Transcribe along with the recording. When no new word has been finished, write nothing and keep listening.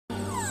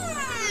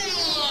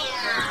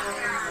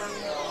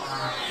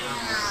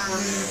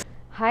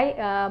Hi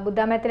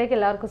ബുദ്ധാമേത്തിലേക്ക്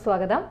എല്ലാവർക്കും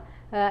സ്വാഗതം.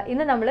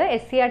 ഇന്ന് നമ്മൾ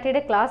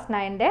SCERTയുടെ ക്ലാസ്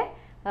 9ന്റെ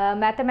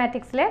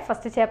മാത്തമാറ്റിക്സിലെ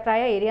ഫസ്റ്റ്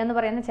ചാപ്റ്ററായ ഏരിയ എന്ന്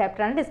പറയുന്ന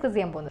ചാപ്റ്ററാണ് ഡിസ്കസ്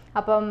ചെയ്യാൻ പോകുന്നത്.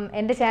 അപ്പം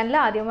എൻ്റെ ചാനൽ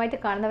ആദ്യമായിട്ട്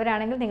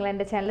കാണുന്നവരാണെങ്കിൽ നിങ്ങൾ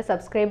എൻ്റെ ചാനൽ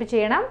സബ്സ്ക്രൈബ്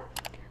ചെയ്യണം,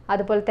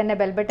 അതുപോലെ തന്നെ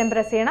ബെൽ ബട്ടൺ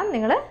പ്രസ് ചെയ്യണം,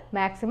 നിങ്ങൾ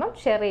മാക്സിമം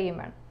ഷെയർ ചെയ്യും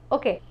വേണം.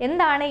 ഓക്കെ,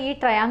 എന്താണ് ഈ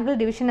ട്രയാങ്കിൾ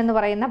ഡിവിഷൻ എന്ന്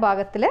പറയുന്ന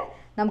ഭാഗത്തിൽ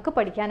നമുക്ക്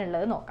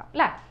പഠിക്കാനുള്ളത് നോക്കാം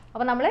അല്ലേ.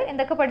 അപ്പോൾ നമ്മൾ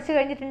എന്തൊക്കെ പഠിച്ചു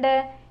കഴിഞ്ഞിട്ടുണ്ട്?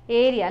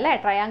 ഏരിയ അല്ലേ,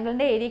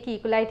 ട്രയാങ്കിളിൻ്റെ ഏരിയയ്ക്ക്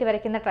ഈക്വലായിട്ട്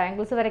വരയ്ക്കുന്ന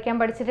ട്രയാങ്കിൾസ് വരയ്ക്കാൻ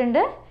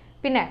പഠിച്ചിട്ടുണ്ട്.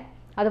 പിന്നെ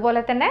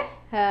അതുപോലെ തന്നെ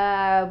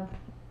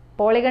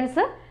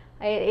പോളിഗൺസ്,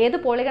 ഏത്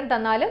പോളിഗൺ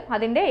തന്നാലും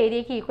അതിൻ്റെ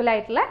ഏരിയയ്ക്ക് ഈക്വൽ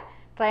ആയിട്ടുള്ള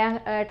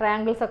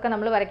ട്രയാങ്കിൾസ് ഒക്കെ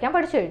നമ്മൾ വരയ്ക്കാൻ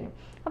പഠിച്ചു കഴിഞ്ഞു.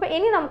 അപ്പോൾ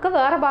ഇനി നമുക്ക്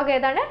വേറെ ഭാഗം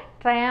ഏതാണ്?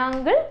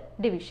 ട്രയാങ്കിൾ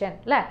ഡിവിഷൻ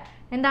അല്ലേ.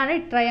 എന്താണ്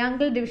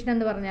ട്രയാങ്കിൾ ഡിവിഷൻ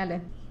എന്ന് പറഞ്ഞാൽ?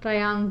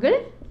 ട്രയാങ്കിൾ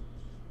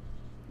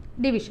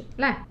ഡിവിഷൻ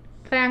അല്ലേ.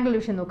 ട്രയാങ്കിൾ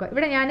ഡിവിഷൻ നോക്കുക.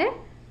 ഇവിടെ ഞാൻ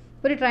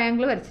ഒരു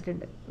ട്രയാങ്കിൾ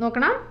വരച്ചിട്ടുണ്ട്,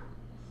 നോക്കണം.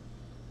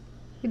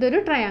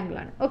 ഇതൊരു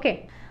ട്രയാങ്കിളാണ്. ഓക്കെ,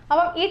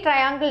 അപ്പം ഈ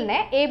ട്രയാങ്കിളിനെ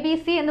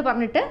ABC എന്ന്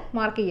പറഞ്ഞിട്ട്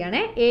മാർക്ക്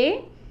ചെയ്യുകയാണ്.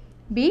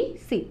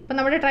 ABC. അപ്പം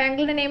നമ്മുടെ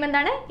ട്രയാങ്കിളിൻ്റെ നെയിം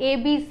എന്താണ്?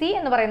 ABC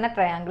എന്ന് പറയുന്ന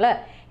ട്രയാങ്കിൾ.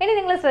 ഇനി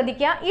നിങ്ങൾ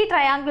ശ്രദ്ധിക്കുക, ഈ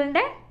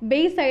ട്രയാങ്കിളിൻ്റെ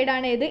ബേസ്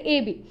സൈഡാണ് ഏത്?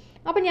 AB.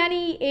 അപ്പം ഞാൻ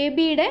ഈ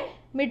ABയുടെ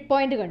മിഡ്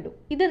പോയിന്റ് കണ്ടു,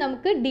 ഇത്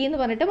നമുക്ക് D എന്ന്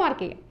പറഞ്ഞിട്ട്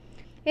മാർക്ക് ചെയ്യാം.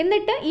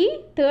 എന്നിട്ട് ഈ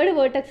തേർഡ്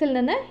വേർട്ടെക്സിൽ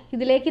നിന്ന്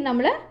ഇതിലേക്ക്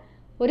നമ്മൾ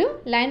ഒരു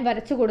ലൈൻ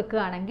വരച്ചു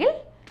കൊടുക്കുകയാണെങ്കിൽ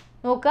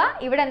നോക്കുക,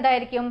 ഇവിടെ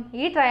എന്തായിരിക്കും?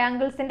 ഈ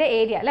ട്രയാങ്കിൾസിൻ്റെ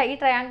ഏരിയ അല്ല, ഈ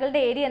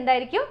ട്രയാങ്കിളിൻ്റെ ഏരിയ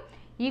എന്തായിരിക്കും?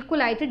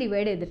 ഈക്വൽ ആയിട്ട്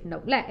ഡിവൈഡ്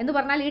ചെയ്തിട്ടുണ്ടാവും അല്ലേ. എന്ന്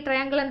പറഞ്ഞാൽ ഈ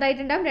ട്രയാങ്കിൾ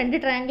എന്തായിട്ടുണ്ടാവും? രണ്ട്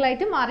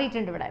ട്രയാങ്കിളായിട്ട്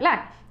മാറിയിട്ടുണ്ട് ഇവിടെ അല്ലേ.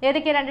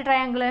 ഏതൊക്കെയാണ് രണ്ട്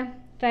ട്രയാങ്കിൾ?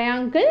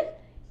 Triangle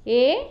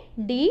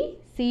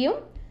ADCയും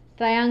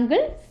triangle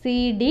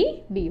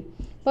CDBയും.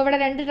 അപ്പോൾ ഇവിടെ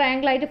രണ്ട്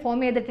ട്രയാങ്കിളായിട്ട് ഫോം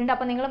ചെയ്തിട്ടുണ്ട്.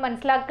 അപ്പോൾ നിങ്ങൾ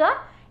മനസ്സിലാക്കുക,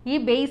 ഈ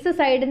ബേസ്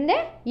സൈഡിൻ്റെ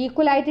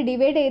ഈക്വൽ ആയിട്ട്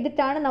ഡിവൈഡ്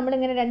ചെയ്തിട്ടാണ്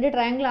നമ്മളിങ്ങനെ രണ്ട്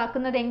ട്രയാങ്കിൾ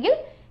ആക്കുന്നതെങ്കിൽ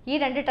ഈ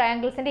രണ്ട്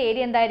ട്രയാങ്കിൾസിൻ്റെ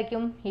ഏരിയ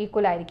എന്തായിരിക്കും?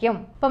 ഈക്വൽ ആയിരിക്കും.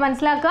 അപ്പോൾ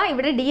മനസ്സിലാക്കുക,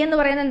 ഇവിടെ D എന്ന്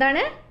പറയുന്നത്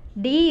എന്താണ്?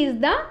 D is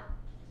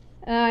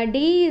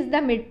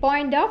the mid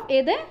point of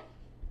ഏത്?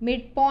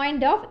 മിഡ്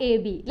പോയിന്റ് ഓഫ്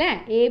AB അല്ലേ.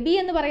 AB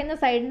എന്ന് പറയുന്ന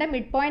സൈഡിൻ്റെ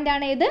മിഡ് പോയിന്റ്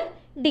ആണ് ഏത്?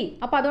 D.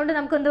 അപ്പോൾ അതുകൊണ്ട്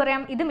നമുക്ക് എന്ത്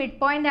പറയാം? ഇത് മിഡ്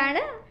പോയിന്റ്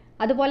ആണ്.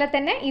 അതുപോലെ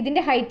തന്നെ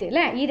ഇതിൻ്റെ ഹൈറ്റ്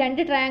അല്ലേ, ഈ രണ്ട്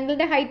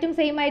ട്രയാങ്കിളിൻ്റെ ഹൈറ്റും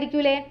സെയിം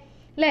ആയിരിക്കൂലേ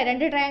അല്ലേ.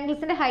 രണ്ട്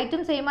ട്രയാങ്കിൾസിൻ്റെ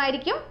ഹൈറ്റും സെയിം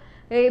ആയിരിക്കും,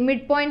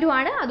 മിഡ് പോയിന്റും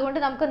ആണ്. അതുകൊണ്ട്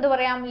നമുക്ക് എന്ത്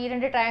പറയാം? ഈ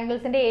രണ്ട്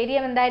ട്രയാങ്കിൾസിൻ്റെ ഏരിയ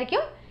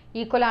എന്തായിരിക്കും?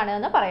 ഈക്വൽ ആണ്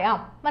എന്ന് പറയാം.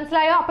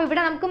 മനസ്സിലായോ? അപ്പോൾ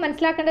ഇവിടെ നമുക്ക്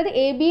മനസ്സിലാക്കേണ്ടത്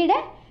ABയുടെ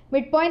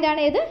മിഡ് പോയിന്റ്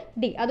ആണ് ഏത്?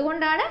 D.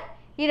 അതുകൊണ്ടാണ്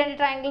ഈ രണ്ട്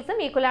ട്രയാങ്കിൾസും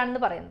ഈക്വൽ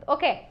ആണെന്ന് പറയുന്നത്.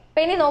 ഓക്കെ,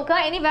 അപ്പോൾ ഇനി നോക്കുക,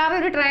 ഇനി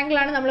വേറൊരു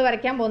ട്രയാങ്കിളാണ് നമ്മൾ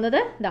വരയ്ക്കാൻ പോകുന്നത്.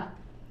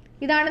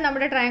 ഇതാണ്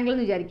നമ്മുടെ ട്രയാങ്കിൾ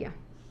എന്ന് വിചാരിക്കുക.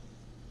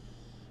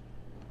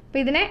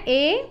 അപ്പോൾ ഇതിനെ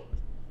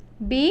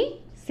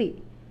ABC,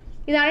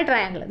 ഇതാണ്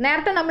ട്രയാങ്കിൾ.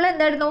 നേരത്തെ നമ്മൾ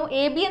എന്തായിരുന്നു?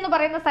 AB എന്ന്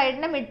പറയുന്ന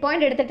സൈഡിൻ്റെ മിഡ്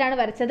പോയിന്റ് എടുത്തിട്ടാണ്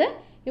വരച്ചത്.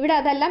 ഇവിടെ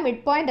അതല്ല,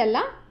 മിഡ് പോയിന്റ് അല്ല,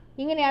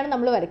 ഇങ്ങനെയാണ്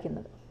നമ്മൾ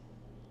വരയ്ക്കുന്നത്.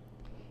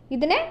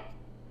 ഇതിനെ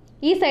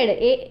ഈ സൈഡ്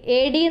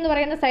AD എന്ന്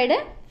പറയുന്ന സൈഡ്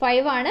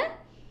 5 ആണ്,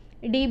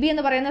 DB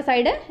എന്ന് പറയുന്ന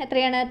സൈഡ്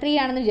എത്രയാണ്? 3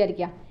 ആണെന്ന്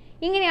വിചാരിക്കുക.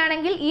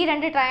 ഇങ്ങനെയാണെങ്കിൽ ഈ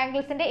രണ്ട്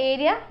ട്രയാങ്കിൾസിൻ്റെ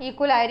ഏരിയ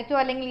ഈക്വൽ ആയിരിക്കും,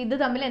 അല്ലെങ്കിൽ ഇത്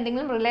തമ്മിൽ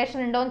എന്തെങ്കിലും റിലേഷൻ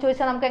ഉണ്ടോ എന്ന്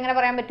ചോദിച്ചാൽ നമുക്ക് എങ്ങനെ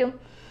പറയാൻ പറ്റും?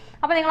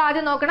 അപ്പോൾ നിങ്ങൾ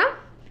ആദ്യം നോക്കണം,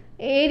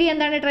 ഏരിയ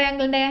എന്താണ്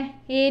ട്രയാങ്കിളിൻ്റെ?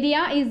 Area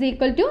is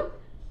equal to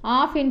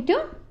half into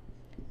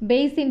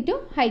base into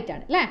height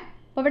ആണ് അല്ലേ.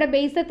 അപ്പോൾ ഇവിടെ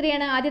ബേസ്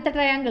എത്രയാണ്? ആദ്യത്തെ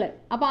ട്രയാങ്കിൾ.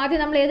 അപ്പോൾ ആദ്യം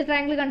നമ്മൾ ഏത്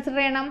ട്രയാങ്കിൾ കൺസിഡർ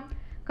ചെയ്യണം?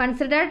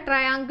 കൺസിഡർ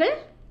ട്രയാങ്കിൾ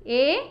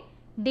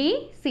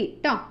ADC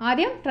കേട്ടോ.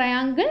 ആദ്യം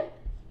ട്രയാങ്കിൾ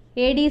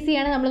ADC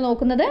ആണ് നമ്മൾ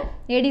നോക്കുന്നത്.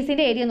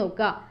 ADCൻ്റെ ഏരിയ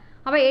നോക്കുക.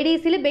 അപ്പോൾ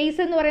ADCയിൽ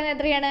ബേസ് എന്ന് പറയുന്നത്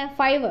എത്രയാണ്?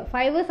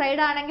 5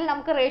 സൈഡ് ആണെങ്കിൽ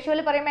നമുക്ക്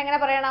റേഷ്യോയിൽ പറയുമ്പോൾ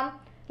എങ്ങനെ പറയണം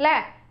അല്ലേ?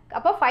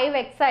 അപ്പോൾ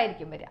 5x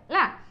ആയിരിക്കും വരിക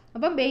അല്ലേ.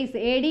 അപ്പം ബേസ്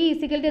AD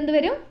ഈസിക്കൽ എന്ത്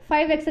വരും?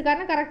 5x.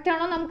 കാരണം കറക്റ്റ്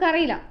ആണോ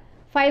നമുക്കറിയില്ല,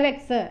 5x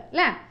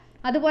അല്ലേ.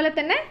 അതുപോലെ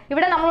തന്നെ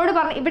ഇവിടെ നമ്മളോട്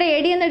ഇവിടെ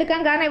AD എന്ന് എടുക്കാൻ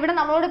കാരണം ഇവിടെ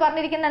നമ്മളോട്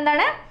പറഞ്ഞിരിക്കുന്നത്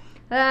എന്താണ്?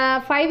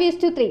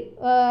 5:3.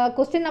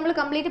 ക്വസ്റ്റ്യൻ നമ്മൾ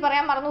കംപ്ലീറ്റ്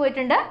പറയാൻ മറന്നു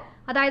പോയിട്ടുണ്ട്.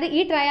 അതായത് ഈ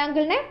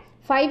ട്രയാങ്കിളിനെ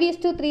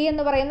 5:3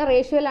 എന്ന് പറയുന്ന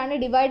റേഷ്യോയിലാണ്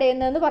ഡിവൈഡ്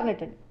ചെയ്യുന്നതെന്ന്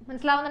പറഞ്ഞിട്ടുണ്ട്.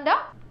 മനസ്സിലാവുന്നുണ്ടോ?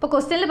 അപ്പോൾ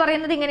ക്വസ്റ്റ്യനിൽ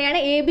പറയുന്നത് ഇങ്ങനെയാണ്,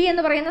 AB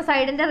എന്ന് പറയുന്ന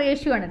സൈഡിൻ്റെ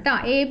റേഷ്യോ ആണ് കേട്ടോ.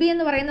 AB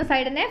എന്ന് പറയുന്ന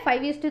സൈഡിനെ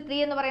 5:3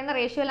 എന്ന് പറയുന്ന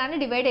റേഷ്യോയിലാണ്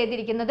ഡിവൈഡ്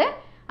ചെയ്തിരിക്കുന്നത്.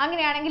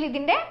 അങ്ങനെയാണെങ്കിൽ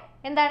ഇതിൻ്റെ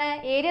എന്താണ്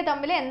ഏരിയ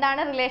തമ്മിൽ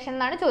എന്താണ് റിലേഷൻ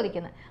എന്നാണ്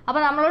ചോദിക്കുന്നത്.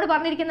 അപ്പോൾ നമ്മളോട്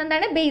പറഞ്ഞിരിക്കുന്നത്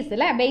എന്താണ്? ബേസ്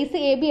അല്ലേ. ബേസ്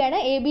AB ആണ്.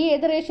 AB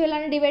ഏത്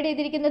റേഷ്യോയിലാണ് ഡിവൈഡ്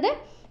ചെയ്തിരിക്കുന്നത്?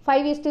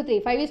 5:3.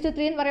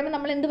 5:3 എന്ന് പറയുമ്പോൾ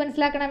നമ്മൾ എന്ത്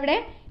മനസ്സിലാക്കണം? ഇവിടെ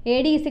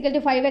AD ഈസിക്കൽ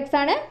ടു 5x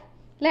ആണ്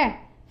അല്ലേ.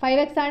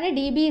 5x ആണ്.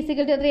 DB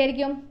ഈസിക്കൽ ടു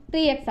എത്രയായിരിക്കും?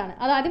 3x ആണ്.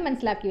 അത് ആദ്യം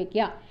മനസ്സിലാക്കി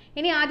വെക്കുക.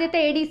 ഇനി ആദ്യത്തെ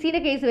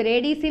ADCയുടെ കേസ് വരും.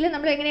 ADCയിൽ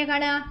നമ്മൾ എങ്ങനെയാണ്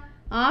കാണുക?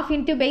 ഹാഫ്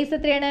ഇൻറ്റു ബേസ്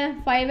എത്രയാണ്?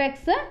 5x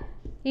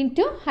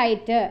into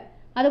height.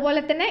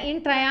 അതുപോലെ തന്നെ ഇൻ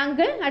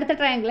ട്രയാങ്കിൾ, അടുത്ത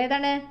ട്രയാങ്കിൾ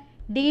ഏതാണ്?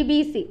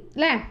 DBC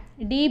അല്ലേ.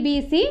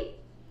 DBC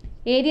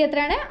ഏരിയ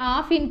എത്രയാണ്?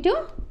 Half into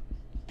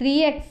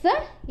 3x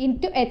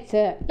into h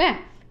അല്ലേ.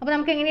 അപ്പോൾ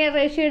നമുക്ക് എങ്ങനെയാണ്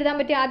റേഷ്യോ എഴുതാൻ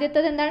പറ്റുക?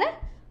 ആദ്യത്തേത് എന്താണ്?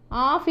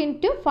 Half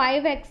into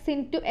 5x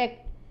into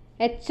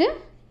h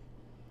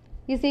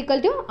is equal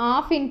to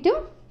half into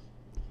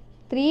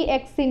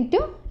 3x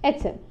into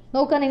h.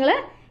 നോക്കുക നിങ്ങൾ,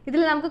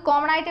 ഇതിൽ നമുക്ക്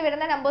കോമൺ ആയിട്ട്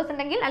വരുന്ന നമ്പേഴ്സ്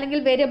ഉണ്ടെങ്കിൽ അല്ലെങ്കിൽ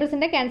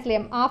വേരിയബിൾസിൻ്റെ ക്യാൻസൽ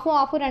ചെയ്യാം.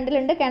 ഹാഫും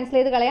രണ്ടിലുണ്ട്, ക്യാൻസൽ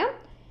ചെയ്ത് കളയാം.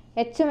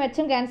 h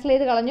ക്യാൻസൽ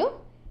ചെയ്ത് കളഞ്ഞു,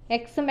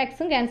 x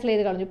ക്യാൻസൽ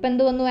ചെയ്ത് കളഞ്ഞു. ഇപ്പോൾ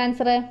എന്ത് വന്നു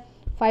ആൻസർ?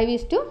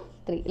 5:3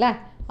 അല്ലേ.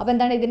 അപ്പോൾ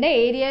എന്താണ് ഇതിൻ്റെ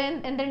ഏരിയ?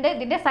 എന്തുണ്ട്?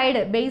 ഇതിൻ്റെ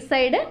സൈഡ്, ബേസ്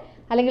സൈഡ്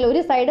അല്ലെങ്കിൽ ഒരു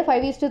സൈഡ്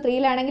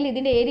 5:3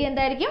 ഇതിൻ്റെ ഏരിയ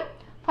എന്തായിരിക്കും?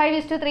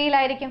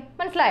 5:3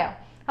 മനസ്സിലായോ?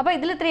 അപ്പോൾ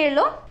ഇതിൽ ഇത്രയേ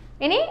ഉള്ളൂ.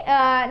 ഇനി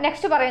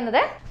നെക്സ്റ്റ്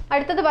പറയുന്നത്,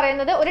 അടുത്തത്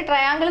പറയുന്നത് ഒരു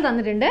ട്രയാങ്കിൾ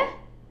തന്നിട്ടുണ്ട്.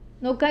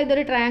 നോക്കുക,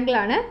 ഇതൊരു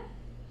ട്രയാങ്കിളാണ്.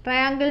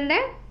 ട്രയാങ്കിളിൻ്റെ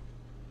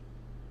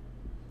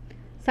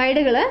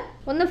സൈഡുകൾ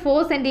ഒന്ന്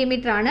 4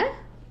 സെൻറ്റിമീറ്റർ ആണ്,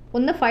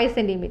 ഒന്ന് 5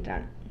 സെൻറ്റിമീറ്റർ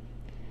ആണ്.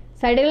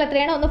 സൈഡുകൾ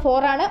എത്രയാണ്? ഒന്ന്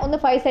 4 ആണ്, ഒന്ന്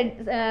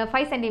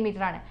 5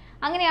 സെൻറ്റിമീറ്റർ ആണ്.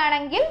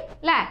 അങ്ങനെയാണെങ്കിൽ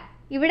അല്ലേ,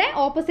 ഇവിടെ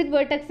ഓപ്പോസിറ്റ്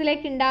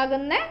വേർട്ടെക്സിലേക്ക്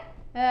ഉണ്ടാകുന്ന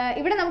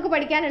ഇവിടെ നമുക്ക്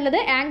പഠിക്കാനുള്ളത്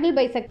ആംഗിൾ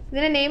ബൈസെക്ട്.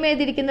 ഇതിനെ നെയിം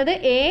ചെയ്തിരിക്കുന്നത്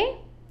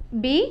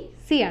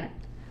ABC ആണ്.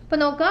 അപ്പോൾ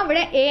നോക്കുക,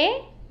 ഇവിടെ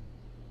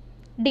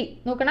AD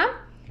നോക്കണം,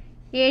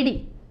 AD.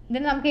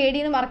 ഇതിന് നമുക്ക് AD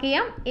എന്ന് മാർക്ക്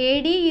ചെയ്യാം.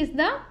 AD is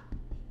the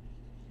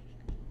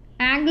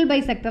angle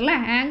bisector അല്ലേ,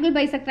 ആംഗിൾ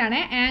ബൈസെക്ടർ ആണ്.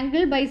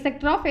 ആംഗിൾ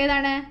ബൈസെക്ടർ ഓഫ്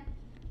ഏതാണ്?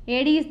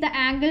 AD is the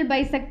angle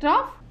bisector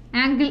of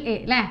angle A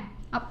അല്ലേ.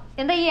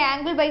 എന്താ ഈ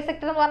ആംഗിൾ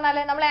ബൈസെക്ടർ എന്ന് പറഞ്ഞാൽ?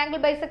 നമ്മൾ ആംഗിൾ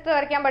ബൈസെക്ടർ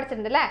വരയ്ക്കാൻ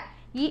പഠിച്ചിട്ടുണ്ട് അല്ലേ.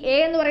 ഈ A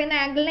എന്ന് പറയുന്ന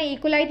ആംഗിളിനെ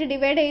ഈക്വലായിട്ട്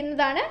ഡിവൈഡ്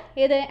ചെയ്യുന്നതാണ്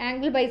ഏത്?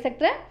 Angle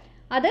bisector.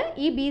 അത്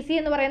ഈ BC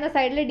എന്ന് പറയുന്ന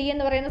സൈഡിൽ D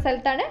എന്ന് പറയുന്ന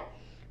സ്ഥലത്താണ്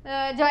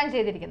ജോയിൻ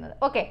ചെയ്തിരിക്കുന്നത്.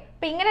 ഓക്കെ,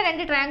 അപ്പോൾ ഇങ്ങനെ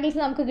 2 ട്രയാങ്കിൾസ്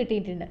നമുക്ക്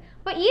കിട്ടിയിട്ടുണ്ട്.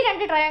 അപ്പോൾ ഈ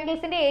 2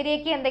 ട്രയാങ്കിൾസിൻ്റെ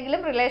ഏരിയയ്ക്ക്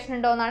എന്തെങ്കിലും റിലേഷൻ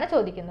ഉണ്ടോ എന്നാണ്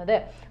ചോദിക്കുന്നത്.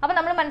 അപ്പോൾ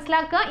നമ്മൾ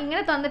മനസ്സിലാക്കുക,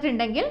 ഇങ്ങനെ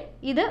തന്നിട്ടുണ്ടെങ്കിൽ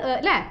ഇത്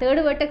അല്ലേ,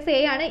 തേർഡ് വേർട്ടെക്സ്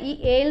A ആണ്. ഈ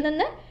എയിൽ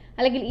നിന്ന്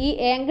അല്ലെങ്കിൽ ഈ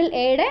ആംഗിൾ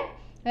എയുടെ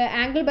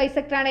ആംഗിൾ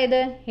ബൈസെക്ടർ ആണ് ഏത്?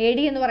 AD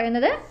എന്ന്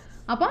പറയുന്നത്.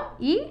 അപ്പം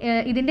ഈ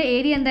ഇതിൻ്റെ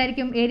ഏരിയ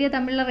എന്തായിരിക്കും? ഏരിയ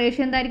തമ്മിലുള്ള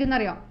റേഷ്യോ എന്തായിരിക്കും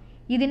എന്നറിയോ?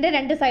 ഇതിൻ്റെ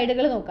 2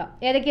 സൈഡുകൾ നോക്കാം.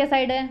 ഏതൊക്കെയാണ്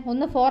സൈഡ്?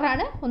 ഒന്ന് 4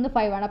 ആണ്, ഒന്ന്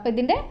 5 ആണ്. അപ്പോൾ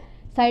ഇതിൻ്റെ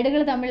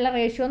സൈഡുകൾ തമ്മിലുള്ള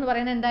റേഷ്യോ എന്ന്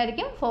പറയുന്നത്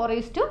എന്തായിരിക്കും?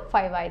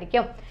 4:5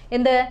 ആയിരിക്കും.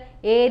 എന്ത്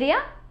ഏരിയ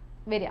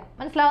വരിക?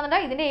 മനസ്സിലാവുന്നുണ്ടോ?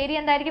 ഇതിൻ്റെ ഏരിയ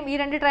എന്തായിരിക്കും? ഈ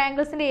 2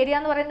 ട്രയാങ്കിൾസിൻ്റെ ഏരിയ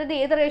എന്ന് പറയുന്നത്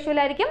ഏത്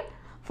റേഷ്യോയിലായിരിക്കും?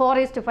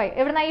 4:5.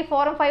 എവിടുന്നാണ് ഈ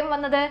 4ഉം 5ഉം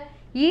വന്നത്?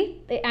 ഈ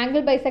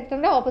ആംഗിൾ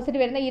ബൈസെക്ടറിൻ്റെ ഓപ്പോസിറ്റ്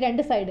വരുന്ന ഈ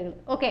 2 സൈഡുകൾ.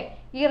 ഓക്കെ,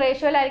 ഈ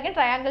റേഷ്യോയിലായിരിക്കും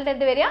ട്രയാങ്കിളിൻ്റെ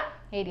എന്ത് വരിക?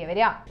 ഏരിയ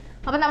വരിക.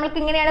 അപ്പോൾ നമ്മൾക്ക്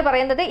ഇങ്ങനെയാണ്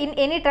പറയുന്നത്, in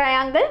any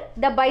triangle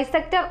the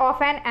bisector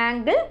of an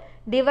angle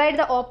divide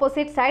the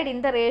opposite side in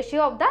the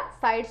ratio of the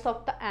sides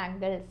of the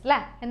angles അല്ലേ.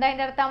 എന്താ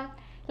അതിൻ്റെ അർത്ഥം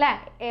അല്ലേ?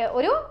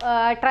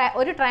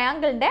 ഒരു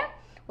ട്രയാങ്കിളിൻ്റെ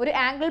ഒരു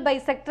ആംഗിൾ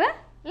ബൈസെക്ടർ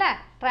അല്ലേ,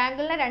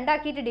 ട്രയാങ്കിളിനെ 2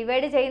 ആക്കിയിട്ട്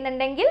ഡിവൈഡ്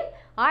ചെയ്യുന്നുണ്ടെങ്കിൽ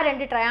ആ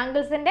 2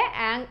 ട്രയാങ്കിൾസിൻ്റെ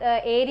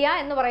ഏരിയ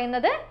എന്ന്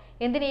പറയുന്നത്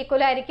എന്തിന്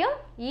ഈക്വൽ ആയിരിക്കും?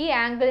 ഈ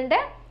ആംഗിളിൻ്റെ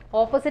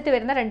ഓപ്പോസിറ്റ്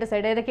വരുന്ന 2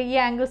 സൈഡ്. ഏതൊക്കെ? ഈ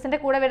ആംഗിൾസിൻ്റെ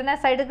കൂടെ വരുന്ന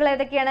സൈഡുകൾ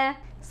ഏതൊക്കെയാണ്?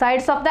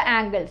 Sides of the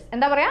angles.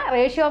 എന്താ പറയുക?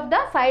 Ratio of the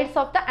sides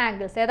of the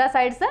angles. ഏതാ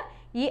സൈഡ്സ്?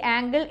 ഈ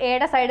ആംഗിൾ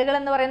എയുടെ സൈഡുകൾ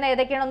എന്ന് പറയുന്നത്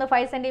ഏതൊക്കെയാണ്? ഒന്ന്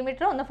 5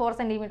 സെൻറ്റിമീറ്റർ, ഒന്ന് 4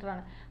 സെൻറ്റിമീറ്റർ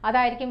ആണ്.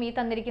 അതായിരിക്കും ഈ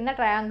തന്നിരിക്കുന്ന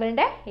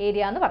ട്രയാങ്കിളിൻ്റെ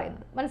ഏരിയ എന്ന്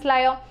പറയുന്നത്.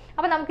 മനസ്സിലായോ?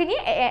 അപ്പോൾ നമുക്കിനി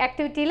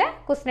ആക്ടിവിറ്റിയിൽ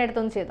ക്വസ്റ്റ്യൻ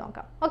എടുത്തൊന്ന് ചെയ്ത്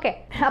നോക്കാം. ഓക്കെ,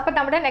 അപ്പോൾ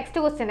നമ്മുടെ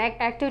നെക്സ്റ്റ് ക്വസ്റ്റ്യൻ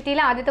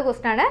ആക്ടിവിറ്റിയിലെ ആദ്യത്തെ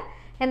ക്വസ്റ്റ്യൻ ആണ്.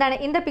 എന്താണ്?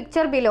 In the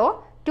picture below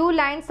 2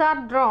 lines are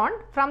drawn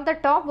from the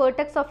top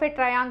vertex of A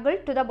triangle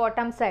two the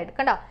bottom side.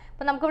 കണ്ടോ?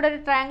 അപ്പോൾ നമുക്കിവിടെ ഒരു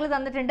ട്രയാങ്കിൾ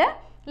തന്നിട്ടുണ്ട്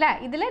അല്ലേ.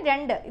 ഇതിൽ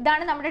 2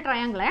 ഇതാണ് നമ്മുടെ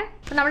ട്രയാങ്കിൾ.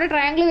 അപ്പോൾ നമ്മുടെ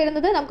ട്രയാങ്കിൾ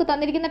വരുന്നത്, നമുക്ക്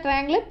തന്നിരിക്കുന്ന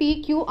ട്രയാങ്കിൾ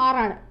PQR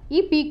ആണ്.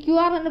 ഈ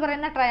PQR എന്ന്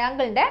പറയുന്ന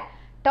ട്രയാങ്കിളിൻ്റെ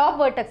ടോപ്പ്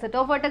വേർട്ടെക്സ്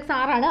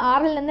 6 ആണ്.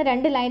 6ൽ നിന്ന്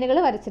 2 ലൈനുകൾ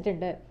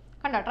വരച്ചിട്ടുണ്ട്.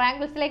 കണ്ടോ?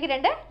 ട്രയാങ്കിൾസിലേക്ക്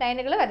 2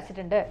 ലൈനുകൾ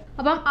വരച്ചിട്ടുണ്ട്.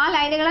 അപ്പം ആ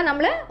ലൈനുകളെ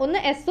നമ്മൾ ഒന്ന്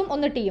എസും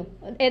ഒന്ന് ടിയും,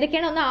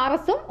 ഏതൊക്കെയാണ്? ഒന്ന്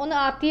RSഉം ഒന്ന്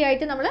RT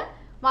ആയിട്ട് നമ്മൾ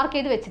മാർക്ക്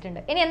ചെയ്ത് വെച്ചിട്ടുണ്ട്.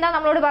 ഇനി എന്താ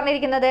നമ്മളോട്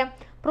പറഞ്ഞിരിക്കുന്നത്?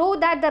 Prove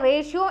that the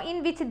ratio in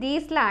which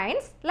these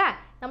lines അല്ലേ,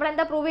 നമ്മൾ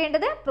എന്താ പ്രൂവ്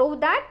ചെയ്യേണ്ടത്? Prove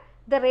that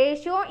the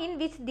ratio in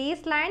which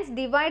these lines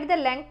divide the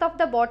length of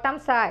the bottom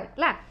side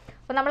അല്ലേ.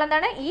 അപ്പോൾ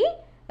നമ്മളെന്താണ് ഈ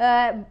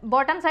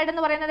ബോട്ടം സൈഡ്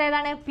എന്ന് പറയുന്നത്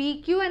ഏതാണ്?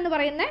 PQ എന്ന്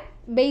പറയുന്ന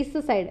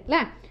ബേസ് സൈഡ്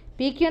അല്ലേ.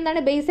 PQ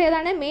എന്താണ്? ബേസ്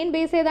ഏതാണ്? മെയിൻ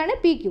ബേസ് ഏതാണ്?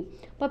 PQ.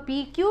 അപ്പോൾ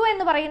PQ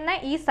എന്ന് പറയുന്ന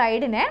ഈ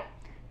സൈഡിനെ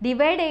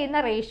ഡിവൈഡ് ചെയ്യുന്ന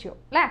റേഷ്യോ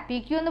അല്ലേ.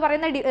 PQ എന്ന്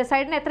പറയുന്ന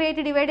സൈഡിനെ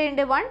എത്രയായിട്ട് ഡിവൈഡ്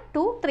ചെയ്യുന്നുണ്ട്? 1,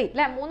 2, 3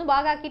 അല്ലേ, 3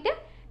 ഭാഗമാക്കിയിട്ട്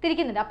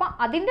തിരിക്കുന്നുണ്ട്. അപ്പോൾ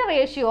അതിൻ്റെ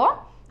റേഷ്യോ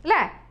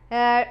അല്ലേ,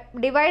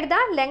 divide the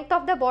length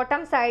of the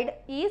bottom side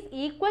is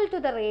equal to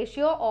the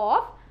ratio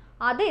of,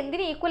 അത്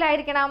എന്തിന് ഈക്വൽ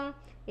ആയിരിക്കണം?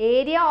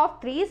 Area of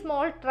 3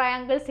 small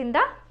triangles in the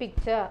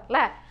picture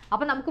അല്ലേ.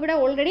 അപ്പോൾ നമുക്കിവിടെ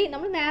ഓൾറെഡി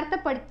നമ്മൾ നേരത്തെ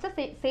പഠിച്ച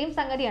സെയിം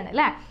സംഗതിയാണ്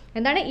അല്ലേ.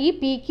 എന്താണ്? ഈ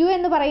PQ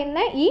എന്ന് പറയുന്ന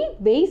ഈ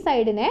ബേസ്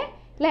സൈഡിനെ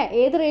അല്ലേ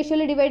ഏത്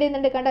റേഷ്യോയിൽ ഡിവൈഡ്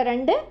ചെയ്യുന്നുണ്ട്? കണ്ടോ?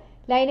 2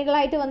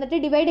 ലൈനുകളായിട്ട് വന്നിട്ട്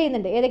ഡിവൈഡ്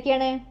ചെയ്യുന്നുണ്ട്.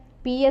 ഏതൊക്കെയാണ്?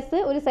 PS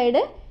ഒരു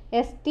സൈഡ്,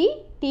 ST,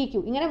 TQ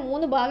ഇങ്ങനെ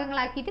 3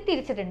 ഭാഗങ്ങളാക്കിയിട്ട്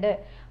തിരിച്ചിട്ടുണ്ട്.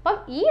 അപ്പം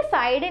ഈ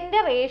സൈഡിൻ്റെ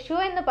റേഷ്യോ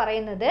എന്ന്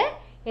പറയുന്നത്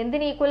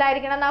എന്തിന് ഈക്വൽ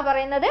ആയിരിക്കണം എന്നാണ്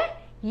പറയുന്നത്?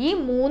 ഈ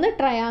 3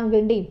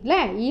 ട്രയാങ്കിളിൻ്റെയും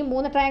അല്ലേ. ഈ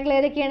 3 ട്രയാങ്കിൾ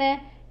ഏതൊക്കെയാണ്?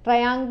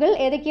 ട്രയാങ്കിൾ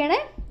ഏതൊക്കെയാണ്?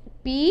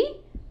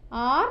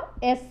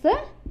 PRS,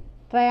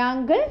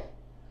 ട്രയാങ്കിൾ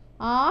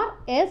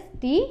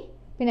RST,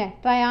 പിന്നെ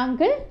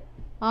ട്രയാങ്കിൾ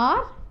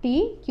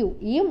RTQ.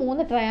 ഈ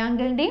 3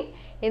 ട്രയാങ്കിളിൻ്റെയും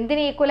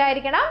എന്തിന് ഈക്വൽ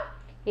ആയിരിക്കണം?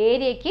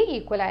 ഏരിയയ്ക്ക്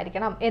ഈക്വൽ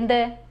ആയിരിക്കണം. എന്ത്?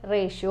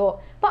 റേഷ്യോ.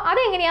 അപ്പോൾ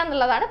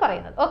അതെങ്ങനെയാണെന്നുള്ളതാണ്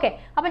പറയുന്നത്. ഓക്കെ,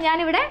 അപ്പോൾ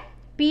ഞാനിവിടെ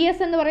PS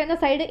എന്ന് പറയുന്ന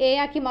സൈഡ് A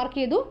ആക്കി മാർക്ക്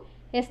ചെയ്തു,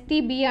 ST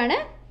B ആണ്,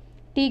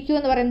 TQ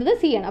എന്ന് പറയുന്നത്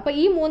C ആണ്. അപ്പോൾ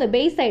ഈ 3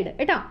 ബേസ് സൈഡ്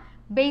കേട്ടോ,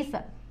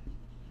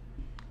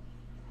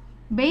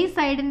 base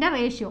സൈഡിൻ്റെ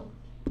ratio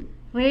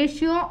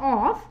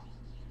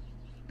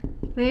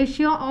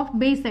of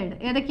base side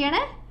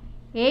ഏതൊക്കെയാണ്?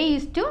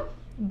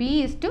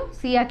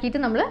 A:B:C ആക്കിയിട്ട്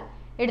നമ്മൾ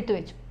എടുത്തു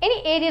വെച്ചു. ഇനി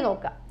ഏരിയ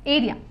നോക്കുക.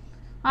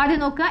 ആദ്യം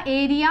നോക്കുക.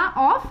 ഏരിയ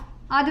ഓഫ്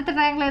ആദ്യത്തെ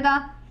ട്രയാങ്കിൾ ഏതാ?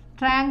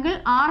 ട്രയാങ്കിൾ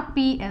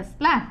RPS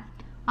അല്ലേ.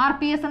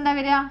 RPS എന്താ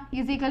വരിക?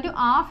 Is equal to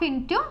half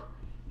into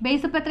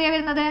base. ഇപ്പോൾ എത്രയാണ്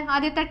വരുന്നത്?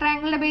 ആദ്യത്തെ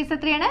ട്രയാങ്കിളിൻ്റെ ബേസ്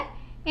എത്രയാണ്?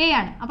 A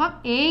ആണ്. അപ്പം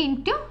A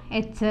 ×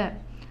 H.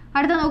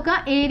 അടുത്ത നോക്കുക.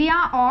 ഏരിയ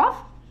ഓഫ്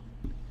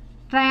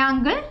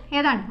ട്രയാങ്കിൾ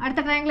ഏതാണ്?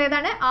 അടുത്ത ട്രയാങ്കിൾ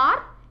ഏതാണ്? ആർ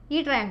ഈ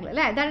ട്രയാങ്കിൾ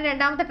അല്ലേ? ഇതാണ്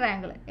രണ്ടാമത്തെ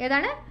ട്രയാങ്കിൾ.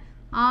 ഏതാണ്?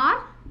 R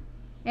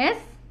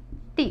S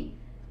T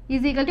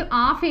is equal to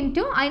half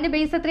into അതിൻ്റെ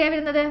ബേസ് എത്രയാണ്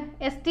വരുന്നത്?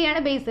 എസ് ടി ആണ്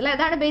ബേസ് അല്ലേ?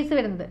 അതാണ് ബേസ്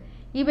വരുന്നത്.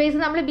 ഈ ബേസ്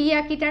നമ്മൾ ബി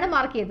ആക്കിയിട്ടാണ്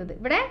മാർക്ക് ചെയ്തത്.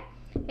 ഇവിടെ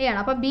എ ആണ്.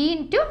 അപ്പോൾ ബി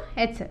ഇൻറ്റു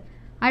എച്ച്.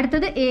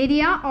 അടുത്തത്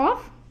ഏരിയ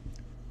ഓഫ്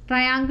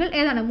ട്രയാങ്കിൾ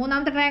ഏതാണ്?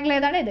 മൂന്നാമത്തെ ട്രയാങ്കിൾ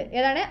ഏതാണ്? ഇത്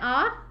ഏതാണ്?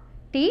 R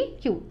T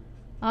Q.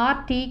 R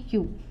T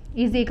Q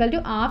is equal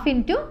to half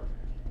into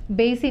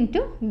base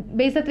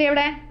എത്ര?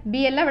 ഇവിടെ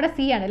ബി അല്ല, ഇവിടെ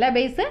സി ആണ് അല്ലേ?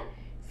 Base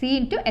C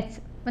into H.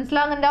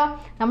 മനസ്സിലാവുന്നുണ്ടോ?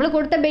 നമ്മൾ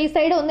കൊടുത്ത ബേസ്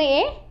സൈഡ് ഒന്ന്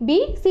എ ബി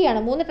സി ആണ്.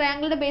 3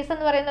 ട്രയാങ്കിളുടെ ബേസ്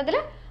എന്ന് പറയുന്നതിൽ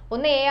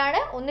ഒന്ന് എ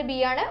ആണ്, ഒന്ന് ബി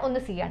ആണ്, ഒന്ന്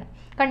സി ആണ്.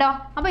 കണ്ടോ?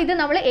 അപ്പോൾ ഇത്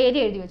നമ്മൾ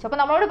ഏരിയ എഴുതി വെച്ചു. അപ്പോൾ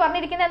നമ്മളോട്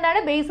പറഞ്ഞിരിക്കുന്നത് എന്താണ്?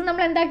 ബേസ്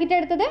നമ്മൾ എന്താക്കിയിട്ട്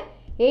എടുത്തത്?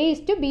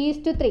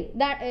 A:B:3.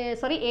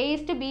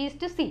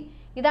 A:B:C.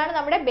 ഇതാണ്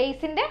നമ്മുടെ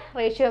ബേസിൻ്റെ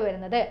റേഷ്യോ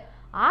വരുന്നത്.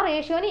 ആ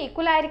റേഷ്യോന്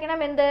ഈക്വൽ ആയിരിക്കണം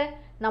എന്ത്?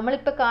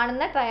 നമ്മളിപ്പോൾ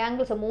കാണുന്ന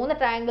ട്രയാങ്കിൾസ്, 3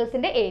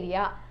 ട്രയാങ്കിൾസിൻ്റെ ഏരിയ.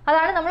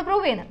 അതാണ് നമ്മൾ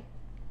പ്രൂവ് ചെയ്യുന്നത്.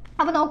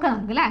 അപ്പോൾ നോക്കാം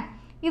നമുക്ക് അല്ലേ?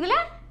 ഇതിൽ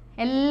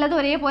എല്ലാതും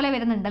ഒരേപോലെ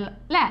വരുന്നുണ്ടല്ലോ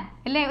അല്ലേ?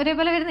 എല്ലാം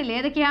ഒരേപോലെ വരുന്നില്ലേ?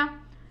 ഏതൊക്കെയാ?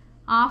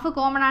 ഹാഫ്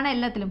കോമൺ ആണ്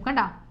എല്ലാത്തിലും.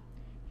 കണ്ടോ?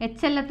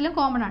 എച്ച് എല്ലാത്തിലും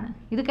കോമൺ ആണ്.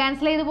 ഇത്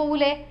ക്യാൻസൽ ചെയ്ത്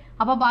പോകൂലേ?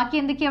 അപ്പോൾ ബാക്കി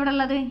എന്തൊക്കെയാണ് അവിടെ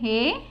ഉള്ളത്? A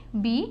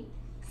B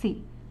C.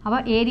 അപ്പോൾ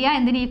ഏരിയ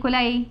എന്തിന്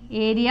ഈക്വലായി?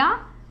 ഏരിയ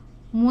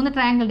 3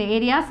 ട്രയാങ്കിളുടെ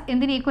ഏരിയാസ്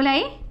എന്തിന്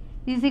ഈക്വലായി?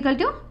 Is equal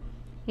to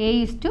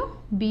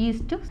A:B:.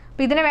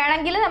 അപ്പോൾ ഇതിനെ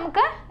വേണമെങ്കിൽ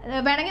നമുക്ക്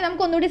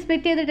ഒന്നുകൂടി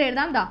സ്പ്ലിറ്റ് ചെയ്തിട്ട്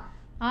എഴുതാം. എന്താ?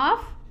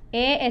 Half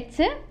A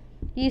H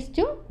is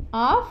to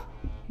half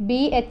B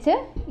H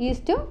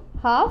is to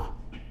half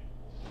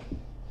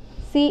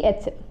C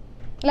H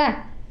അല്ലേ?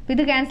 അപ്പോൾ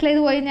ഇത് ക്യാൻസൽ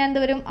ചെയ്ത് പോയി കഴിഞ്ഞാൽ എന്ത്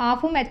വരും?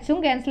 ഹാഫും എച്ചും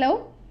ക്യാൻസലാവും,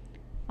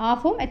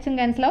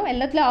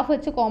 എല്ലാത്തിലും ഹാഫ്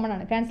എച്ച് കോമൺ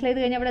ആണ്. ക്യാൻസൽ ചെയ്ത്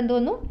കഴിഞ്ഞാൽ അവിടെ എന്ത്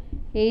വന്നു?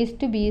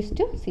 A:B:C.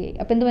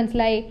 അപ്പോൾ എന്ത്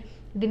മനസ്സിലായി?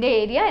 ഇതിൻ്റെ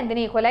ഏരിയ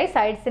എന്തിന് ഈക്വലായി?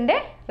 സൈഡ്സിൻ്റെ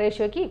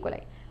റേഷ്യോയ്ക്ക്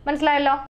ഈക്വലായി. മനസ്സിലായല്ലോ?